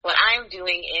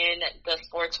doing in the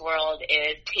sports world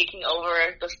is taking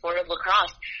over the sport of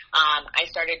lacrosse. I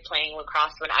started playing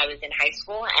lacrosse when I was in high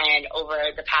school, and over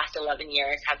the past 11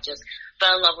 years have just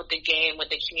fell in love with the game, with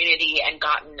the community, and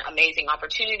gotten amazing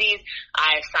opportunities.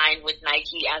 I've signed with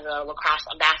Nike as a lacrosse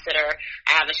ambassador.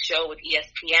 I have a show with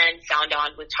ESPN, Sound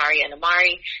On with Tariro and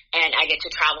Amari, and I get to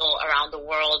travel around the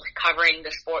world covering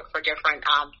the sport for different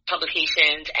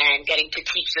publications and getting to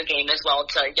teach the game as well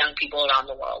to young people around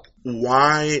the world.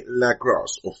 Why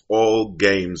lacrosse, of all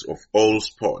games, of all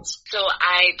sports? So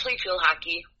I played field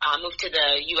hockey, moved to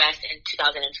the U.S. in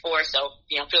 2004. So,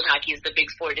 field hockey is the big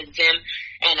sport in Zim.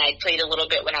 And I played a little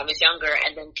bit when I was younger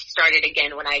and then started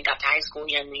again when I got to high school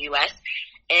here in the U.S.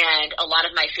 And a lot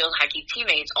of my field hockey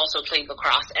teammates also played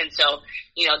lacrosse. And so,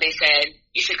 they said,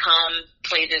 you should come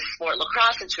play this sport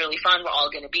lacrosse. It's really fun. We're all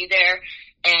going to be there.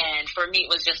 And for me, it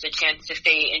was just a chance to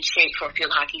stay in shape for field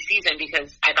hockey season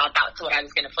because I thought that's what I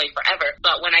was going to play forever.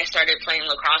 But when I started playing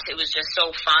lacrosse, it was just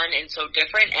so fun and so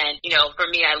different. And, for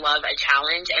me, I love a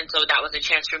challenge. And so that was a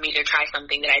chance for me to try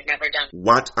something that I'd never done.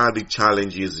 What are the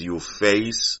challenges you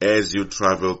face as you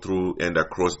travel through and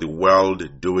across the world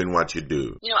doing what you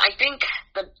do? I think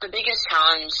the biggest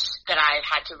challenge that I've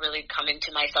had to really come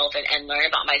into myself and learn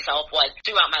about myself was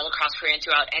throughout my lacrosse career and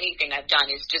throughout anything I've done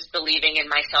is just believing in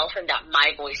myself and that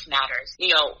my voice matters.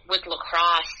 With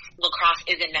lacrosse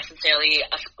isn't necessarily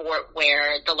a sport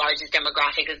where the largest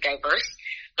demographic is diverse.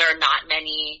 There are not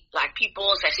many Black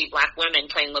people, especially Black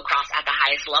women, playing lacrosse at the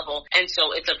highest level. And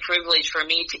so it's a privilege for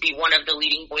me to be one of the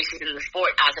leading voices in the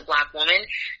sport as a Black woman.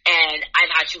 And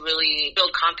I've had to really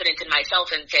build confidence in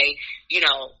myself and say,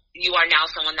 you are now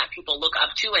someone that people look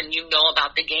up to and you know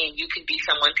about the game. You can be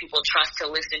someone people trust to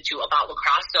listen to about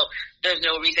lacrosse. So there's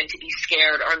no reason to be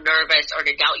scared or nervous or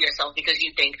to doubt yourself because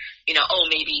you think,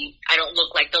 maybe I don't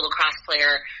look like the lacrosse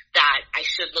player that I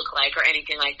should look like or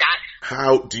anything like that.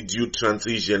 How did you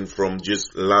transition from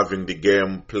just loving the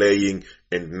game, playing,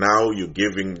 and now you're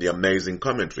giving the amazing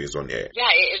commentaries on air?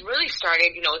 Yeah, it really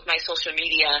started, with my social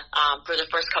media. For the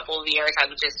first couple of years,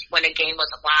 I would just, when a game was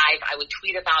live, I would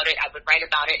tweet about it, I would write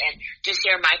about it, and just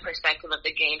share my perspective of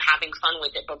the game, having fun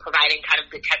with it, but providing kind of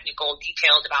the technical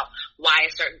details about why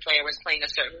a certain player was playing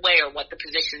a certain way or what the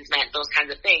positions meant. Those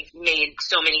kinds of things made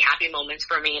so many happy moments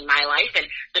for me in my life, and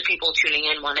the people tuning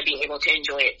in want to be able to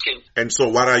enjoy it too. And so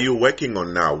what are you working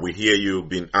on now? We hear you've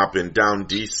been up and down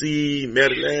DC,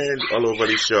 Maryland, all over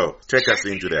the show. Take us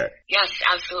into that. Yes,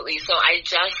 absolutely. So I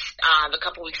just, a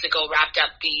couple weeks ago, wrapped up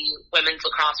the Women's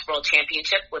Lacrosse World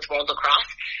Championship with World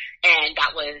Lacrosse. And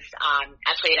that was,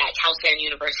 I played at Towson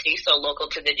University, so local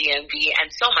to the DMV, and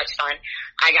so much fun.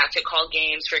 I got to call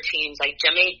games for teams like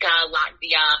Jamaica,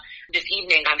 Latvia. This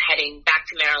evening, I'm heading back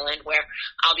to Maryland where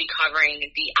I'll be covering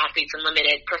the Athletes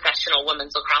Unlimited Professional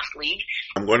Women's Lacrosse League.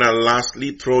 I'm going to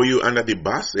lastly throw you under the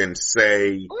bus and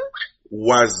say,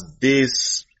 was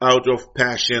this out of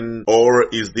passion or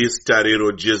is this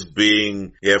Tariro just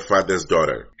being her father's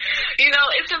daughter?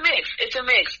 It's a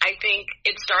mix. I think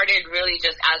it started really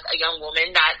just as a young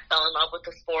woman that fell in love with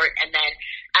the sport. And then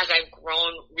as I've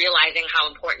grown, realizing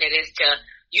how important it is to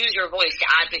use your voice to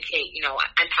advocate.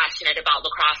 I'm passionate about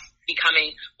lacrosse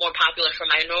becoming more popular for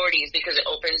minorities because it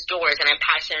opens doors, and I'm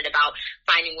passionate about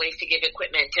finding ways to give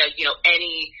equipment to,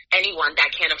 anyone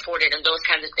that can't afford it and those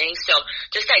kinds of things. So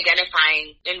just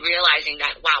identifying and realizing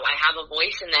that, wow, I have a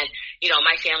voice, and then,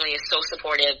 my family is so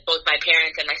supportive. Both my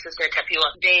parents and my sister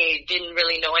Tapua, they didn't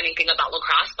really know anything about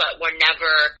lacrosse, but were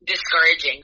never discouraging.